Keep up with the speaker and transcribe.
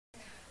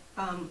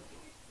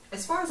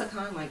As far as a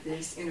con like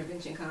this,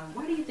 intervention con,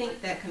 why do you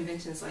think that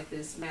conventions like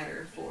this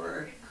matter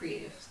for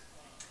creatives?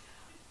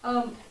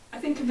 I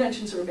think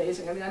conventions are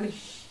amazing. I mean,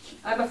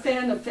 I'm a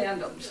fan of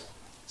fandoms,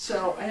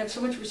 so I have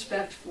so much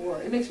respect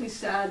for. It makes me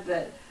sad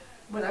that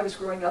when I was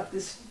growing up,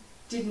 this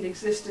didn't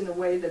exist in a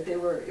way that they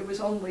were. It was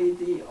only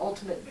the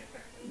ultimate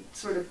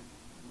sort of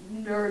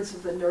nerds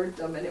of the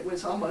nerddom, and it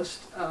was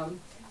almost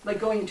like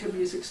going into a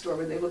music store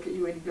where they look at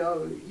you and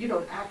go, you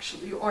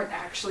aren't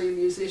actually a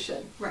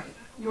musician. Right.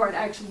 You aren't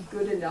actually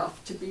good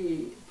enough to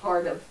be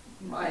part of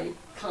my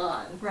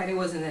con. Right, it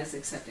wasn't as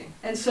accepting.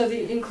 And so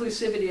the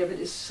inclusivity of it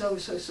is so,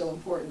 so, so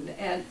important.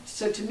 And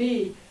so to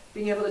me,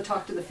 being able to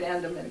talk to the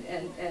fandom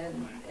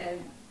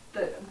and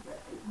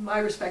my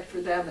respect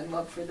for them and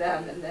love for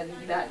them, and then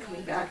that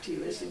coming back to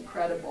you is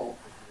incredible.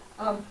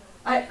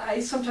 I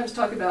sometimes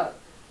talk about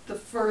the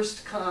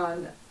first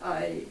Comic-Con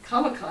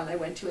I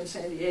went to in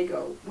San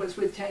Diego was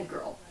with Tank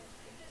Girl.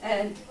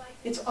 And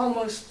it's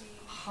almost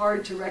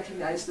hard to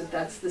recognize that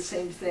that's the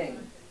same thing,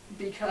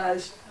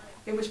 because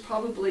it was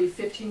probably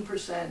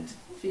 15%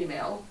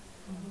 female.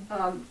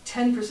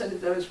 10%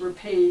 of those were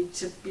paid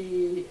to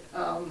be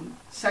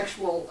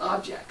sexual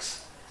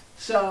objects.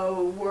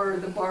 So were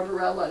the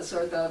Barbarellas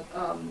or the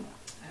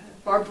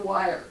Barbed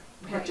Wire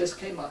had just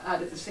came out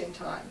at the same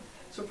time.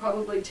 So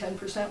probably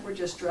 10% were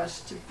just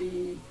dressed to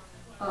be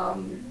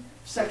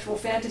sexual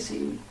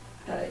fantasy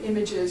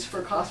images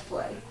for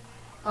cosplay.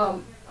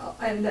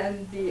 And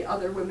then the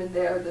other women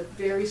there, the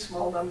very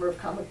small number of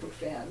comic book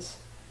fans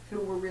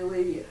who were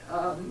really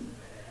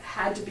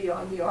had to be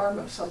on the arm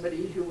of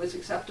somebody who was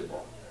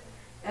acceptable.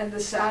 And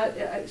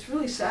it's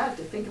really sad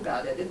to think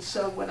about it. And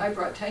so when I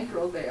brought Tank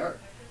Girl there,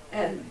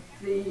 and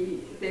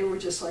they were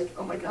just like,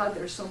 oh my God,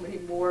 there's so many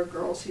more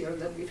girls here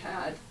than we've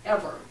had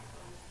ever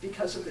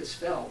because of this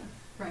film.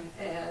 Right.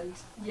 And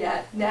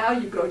yet now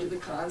you go to the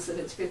cons and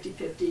it's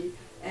 50-50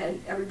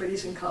 and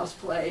everybody's in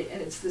cosplay and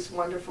it's this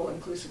wonderful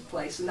inclusive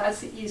place. And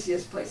that's the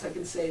easiest place I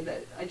can say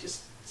that I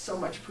just so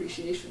much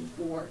appreciation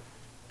for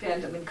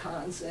fandom and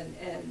cons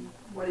and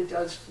what it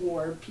does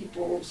for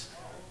people's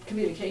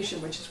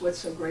communication, which is what's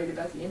so great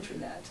about the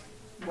internet.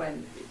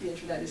 When the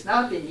internet is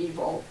not being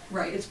evil,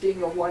 right, it's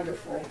being a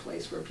wonderful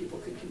place where people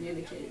can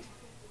communicate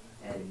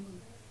and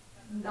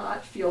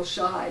not feel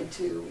shy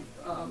to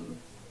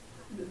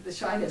the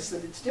shyness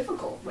that it's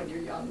difficult when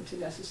you're young to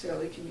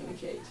necessarily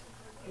communicate.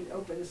 It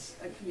opens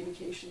a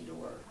communication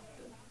door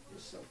that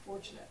is so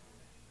fortunate.